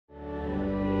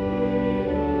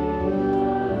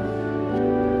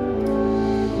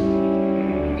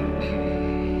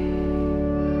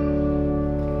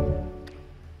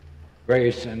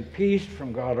Grace and peace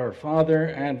from God our Father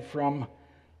and from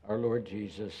our Lord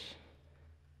Jesus.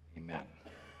 Amen.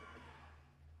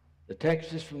 The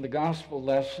text is from the gospel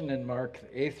lesson in Mark,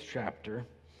 the 8th chapter.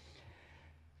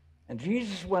 And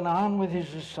Jesus went on with his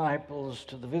disciples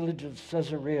to the village of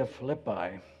Caesarea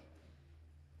Philippi.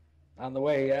 On the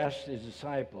way, he asked his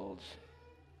disciples,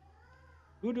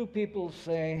 "Who do people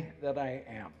say that I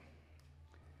am?"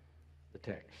 The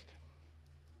text.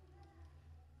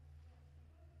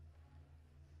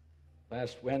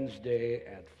 Last Wednesday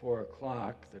at 4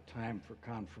 o'clock, the time for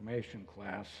confirmation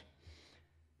class,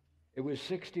 it was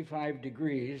 65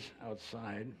 degrees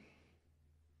outside,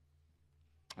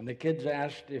 and the kids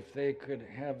asked if they could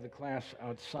have the class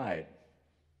outside,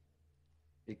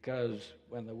 because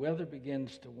when the weather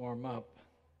begins to warm up,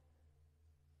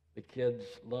 the kids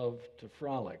love to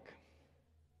frolic.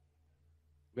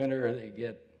 Winter, they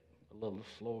get a little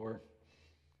slower.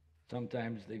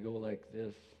 Sometimes they go like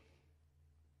this.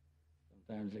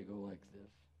 Sometimes they go like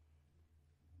this.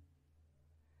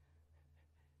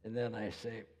 And then I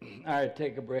say, all right,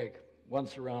 take a break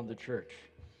once around the church,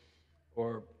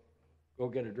 or go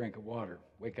get a drink of water,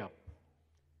 wake up.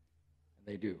 And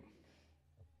they do.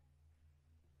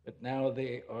 But now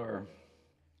they are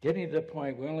getting to the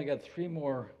point, we only got 3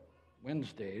 more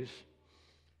Wednesdays.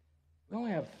 We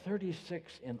only have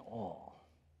 36 in all.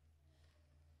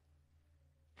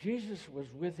 Jesus was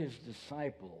with his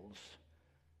disciples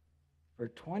for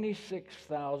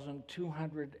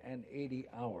 26,280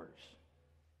 hours.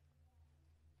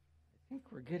 I think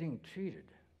we're getting cheated.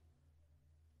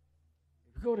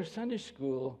 If you go to Sunday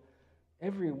school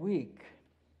every week,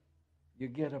 you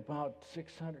get about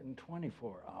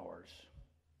 624 hours.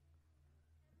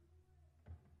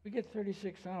 We get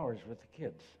 36 hours with the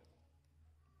kids.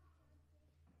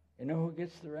 You know who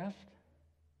gets the rest?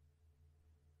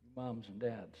 Moms and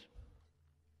dads.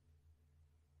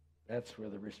 That's where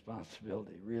the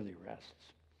responsibility really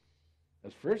rests.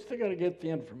 Because first they got to get the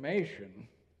information,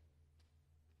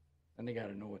 and they got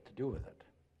to know what to do with it.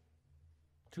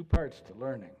 2 parts to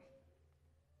learning.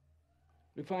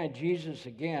 We find Jesus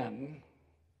again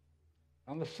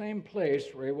on the same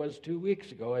place where he was 2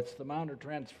 weeks ago. It's the Mount of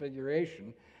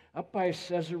Transfiguration, up by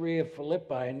Caesarea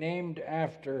Philippi, named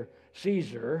after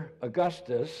Caesar,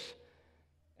 Augustus,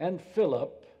 and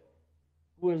Philip,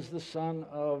 who was the son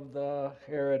of the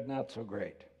Herod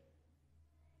not-so-great,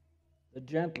 the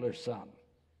gentler son,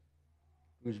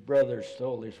 whose brother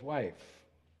stole his wife,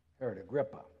 Herod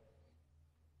Agrippa.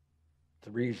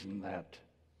 The reason that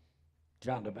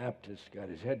John the Baptist got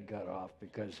his head cut off,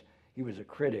 because he was a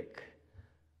critic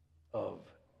of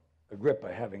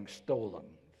Agrippa having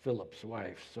stolen Philip's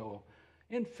wife. So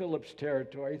in Philip's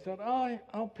territory, he thought, oh,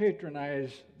 I'll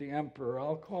patronize the emperor.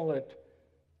 I'll call it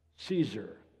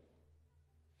Caesar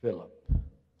Philip,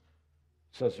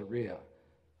 Caesarea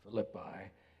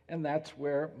Philippi. And that's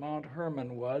where Mount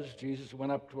Hermon was. Jesus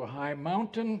went up to a high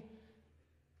mountain.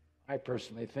 I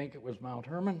personally think it was Mount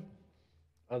Hermon.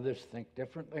 Others think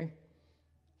differently.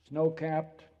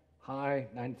 Snow-capped, high,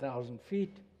 9,000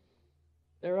 feet.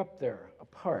 They're up there,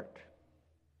 apart.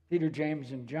 Peter,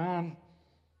 James, and John,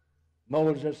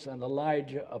 Moses and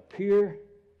Elijah appear.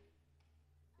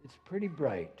 It's pretty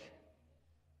bright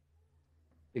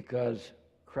because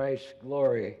Christ's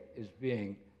glory is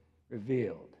being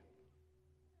revealed.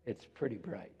 It's pretty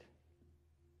bright.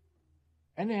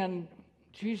 And then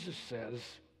Jesus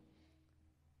says,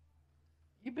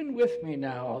 you've been with me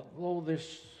now,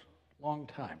 this long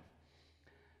time.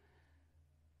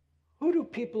 Who do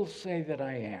people say that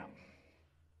I am?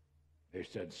 They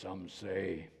said, some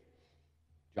say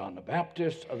John the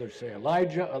Baptist, others say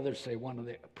Elijah, others say one of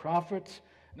the prophets.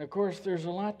 And of course, there's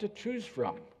a lot to choose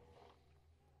from.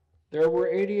 There were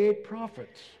 88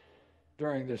 prophets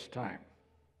during this time.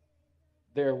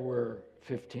 There were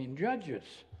 15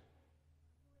 judges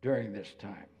during this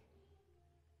time.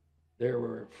 There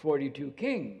were 42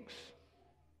 kings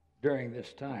during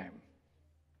this time.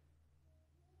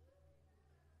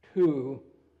 2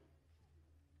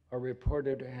 are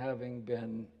reported to having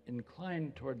been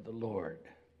inclined toward the Lord.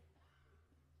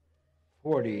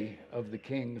 40 of the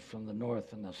kings from the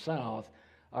north and the south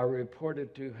are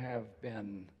reported to have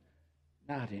been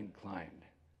not inclined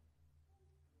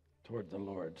toward the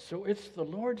Lord. So it's the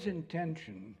Lord's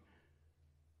intention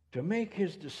to make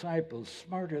his disciples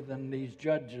smarter than these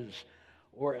judges,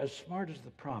 or as smart as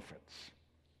the prophets,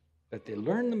 that they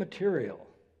learn the material,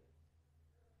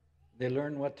 they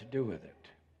learn what to do with it.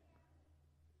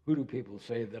 Who do people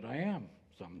say that I am?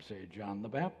 Some say John the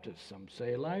Baptist, some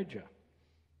say Elijah,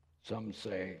 some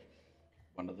say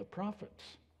one of the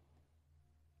prophets.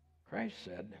 Christ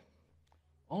said,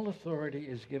 all authority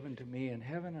is given to me in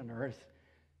heaven and earth,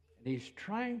 And he's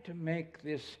trying to make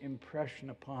this impression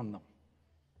upon them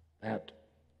that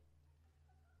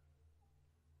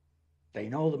they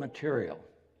know the material.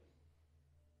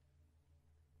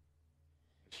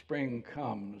 Spring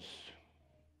comes,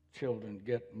 children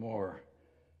get more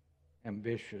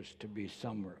ambitious to be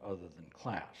somewhere other than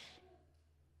class.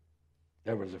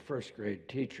 There was a first grade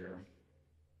teacher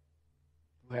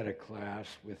who had a class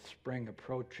with spring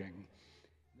approaching.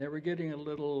 They were getting a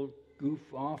little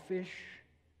goof-offish.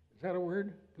 Is that a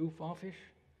word? Goof-offish?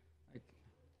 Like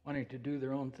wanting to do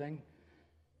their own thing.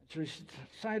 So she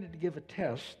decided to give a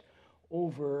test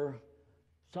over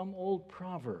some old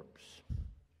proverbs.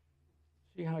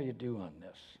 See how you do on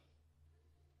this.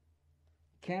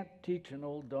 Can't teach an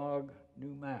old dog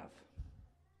new math.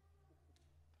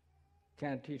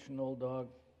 Can't teach an old dog.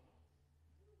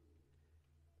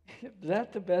 Is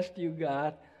that the best you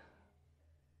got?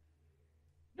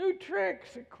 New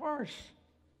tricks, of course.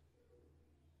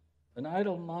 An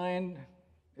idle mind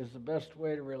is the best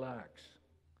way to relax.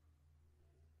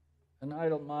 An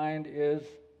idle mind is,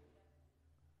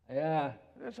 I'm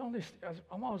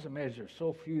always amazed there's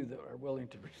so few that are willing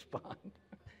to respond.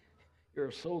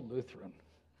 You're so Lutheran.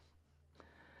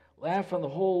 Laugh and the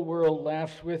whole world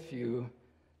laughs with you.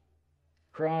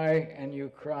 Cry and you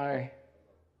cry.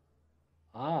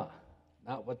 Not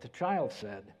what the child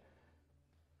said.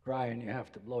 Cry and you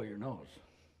have to blow your nose.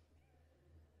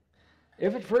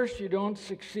 If at first you don't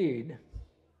succeed,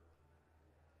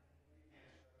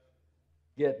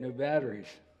 get new batteries.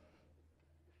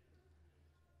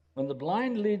 When the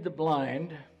blind lead the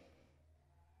blind,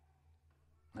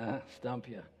 stump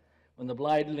you. When the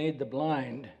blind lead the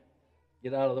blind,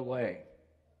 get out of the way.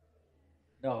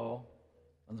 No,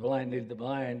 when the blind lead the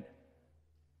blind,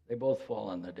 they both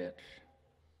fall in the ditch.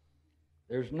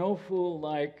 There's no fool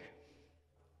like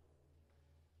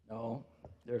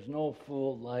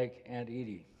Aunt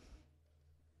Edie.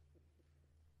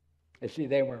 You see,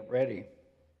 they weren't ready.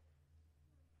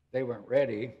 They weren't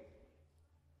ready,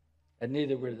 and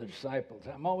neither were the disciples.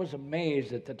 I'm always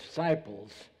amazed at the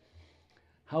disciples,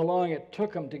 how long it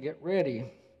took them to get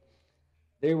ready.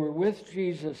 They were with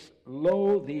Jesus,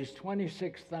 these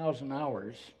 26,000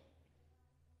 hours.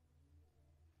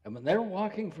 And when they're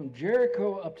walking from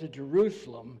Jericho up to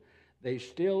Jerusalem, they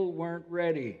still weren't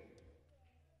ready.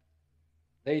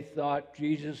 They thought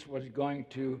Jesus was going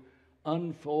to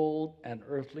unfold an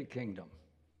earthly kingdom.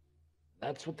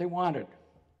 That's what they wanted.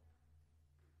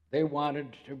 They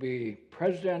wanted to be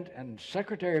president and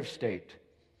secretary of state.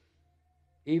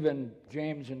 Even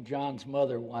James and John's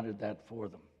mother wanted that for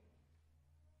them.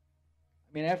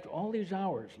 I mean, after all these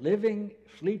hours, living,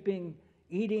 sleeping,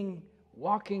 eating,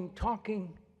 walking,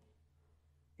 talking,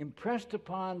 impressed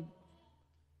upon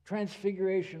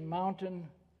Transfiguration Mountain,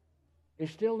 they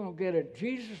still don't get it.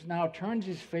 Jesus now turns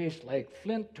his face like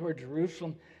flint toward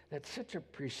Jerusalem. That's such a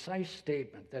precise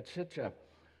statement. That's such a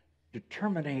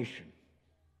determination.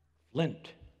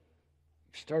 Flint.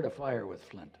 Start a fire with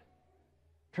flint.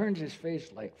 Turns his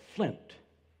face like flint.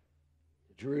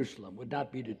 Jerusalem would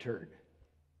not be deterred.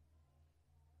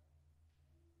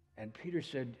 And Peter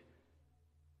said,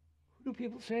 "Who do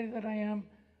people say that I am?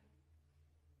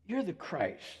 You're the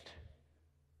Christ,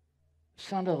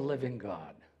 Son of the living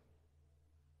God."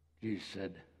 Jesus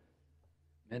said,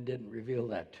 "Men didn't reveal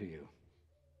that to you,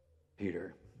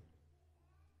 Peter.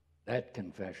 That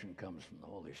confession comes from the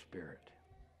Holy Spirit."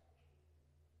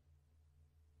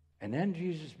 And then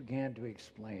Jesus began to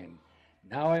explain,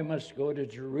 "Now I must go to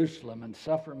Jerusalem and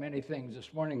suffer many things."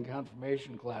 This morning in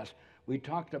confirmation class, we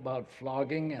talked about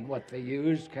flogging and what they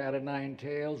used, cat o' nine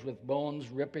tails with bones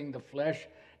ripping the flesh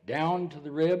down to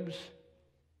the ribs.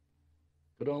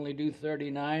 Could only do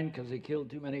 39 because they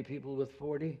killed too many people with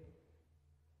 40.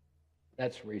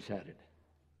 That's where he's headed.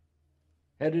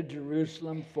 Headed to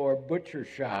Jerusalem for butcher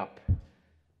shop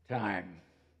time,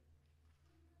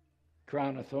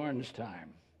 crown of thorns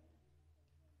time,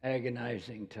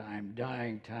 agonizing time,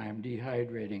 dying time,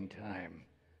 dehydrating time,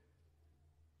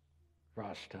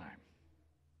 cross time.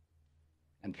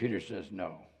 And Peter says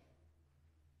no.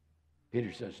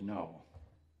 Peter says no.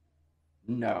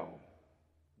 No.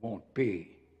 Won't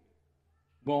be.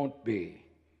 Won't be.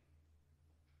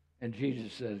 And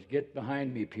Jesus says, "Get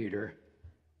behind me, Peter."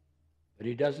 But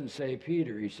he doesn't say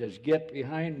Peter. He says, "Get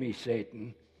behind me,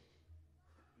 Satan.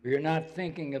 You're not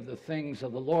thinking of the things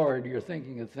of the Lord. You're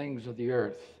thinking of things of the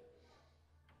earth.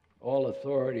 All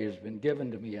authority has been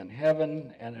given to me in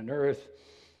heaven and in earth."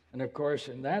 And of course,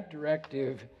 in that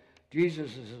directive,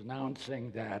 Jesus is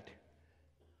announcing that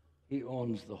he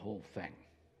owns the whole thing.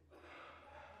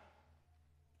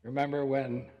 Remember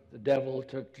when the devil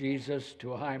took Jesus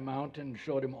to a high mountain and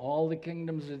showed him all the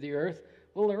kingdoms of the earth?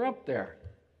 Well, they're up there.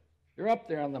 They're up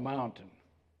there on the mountain.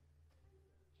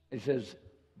 He says,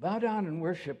 bow down and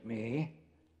worship me,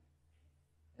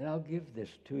 and I'll give this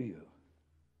to you.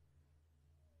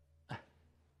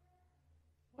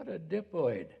 What a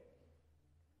diploid.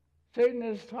 Satan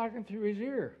is talking through his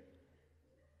ear.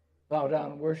 Bow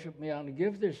down and worship me, I'll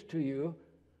give this to you.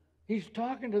 He's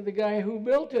talking to the guy who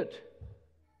built it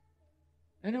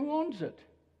and who owns it.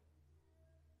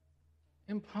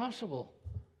 Impossible.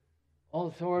 All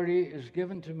authority is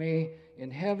given to me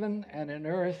in heaven and in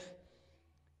earth,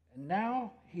 and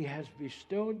now he has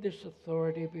bestowed this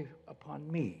authority upon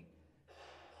me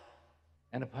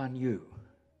and upon you,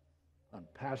 on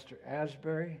Pastor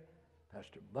Asbury,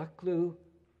 Pastor Bucklew,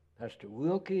 Pastor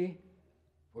Wilke,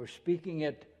 for speaking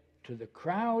it to the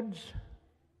crowds,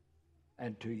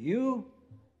 and to you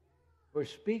for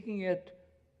speaking it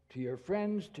to your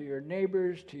friends, to your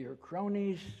neighbors, to your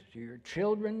cronies, to your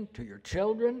children, to your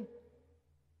children.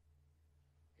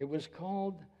 It was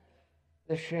called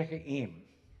the Sheckhim.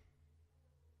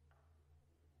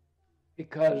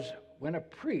 Because when a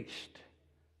priest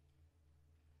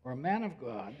or a man of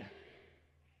God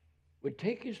would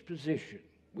take his position,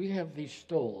 we have these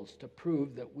stoles to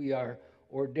prove that we are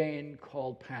ordained,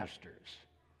 called pastors.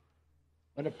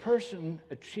 When a person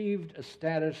achieved a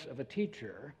status of a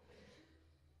teacher,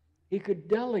 he could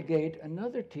delegate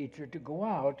another teacher to go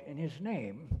out in his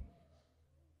name,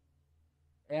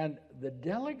 and the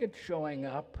delegate showing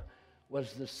up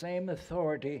was the same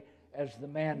authority as the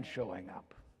man showing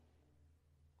up.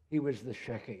 He was the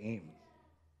Sheckhim.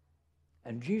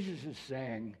 And Jesus is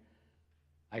saying,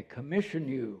 I commission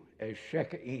you as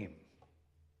Sheckhim.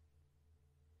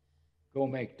 Go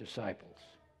make disciples,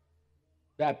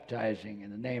 baptizing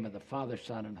in the name of the Father,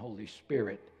 Son, and Holy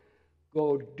Spirit.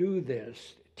 Go do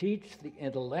this. Teach the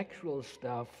intellectual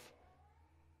stuff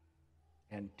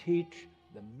and teach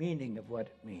the meaning of what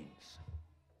it means.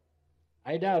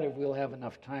 I doubt if we'll have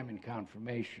enough time in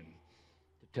confirmation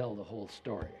to tell the whole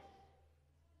story.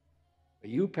 But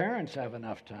you parents have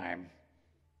enough time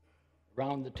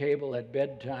around the table at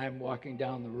bedtime, walking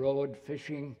down the road,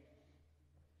 fishing,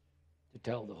 to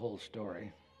tell the whole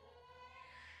story.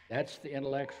 That's the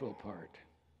intellectual part.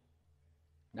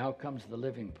 Now comes the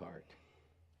living part.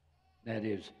 That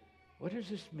is, what does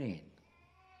this mean?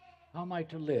 How am I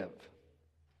to live?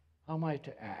 How am I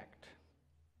to act?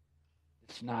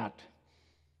 It's not,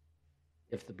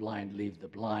 if the blind lead the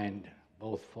blind,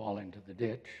 both fall into the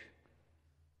ditch.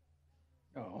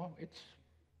 No, it's,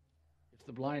 if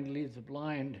the blind leads the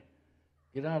blind,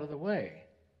 get out of the way.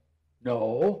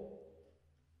 No,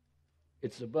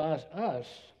 it's about us,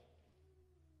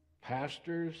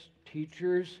 pastors,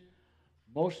 teachers,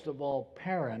 most of all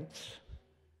parents,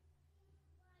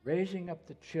 raising up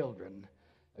the children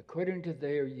according to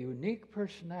their unique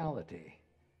personality,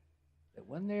 that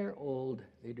when they're old,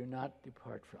 they do not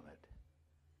depart from it.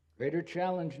 Greater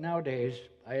challenge nowadays,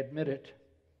 I admit it.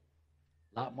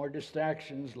 A lot more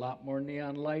distractions, a lot more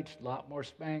neon lights, a lot more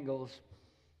spangles,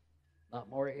 a lot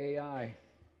more AI.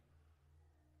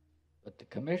 But the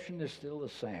commission is still the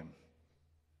same.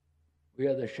 We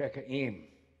are the Sheckhim.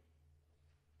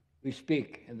 We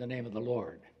speak in the name of the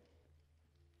Lord,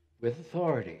 with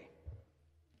authority,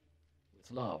 with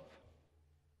love,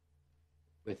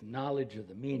 with knowledge of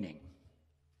the meaning,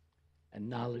 and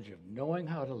knowledge of knowing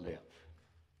how to live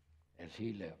as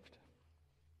he lived.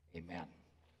 Amen.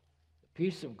 The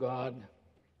peace of God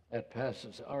that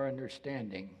passes our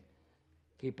understanding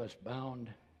keep us bound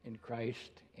in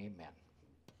Christ. Amen.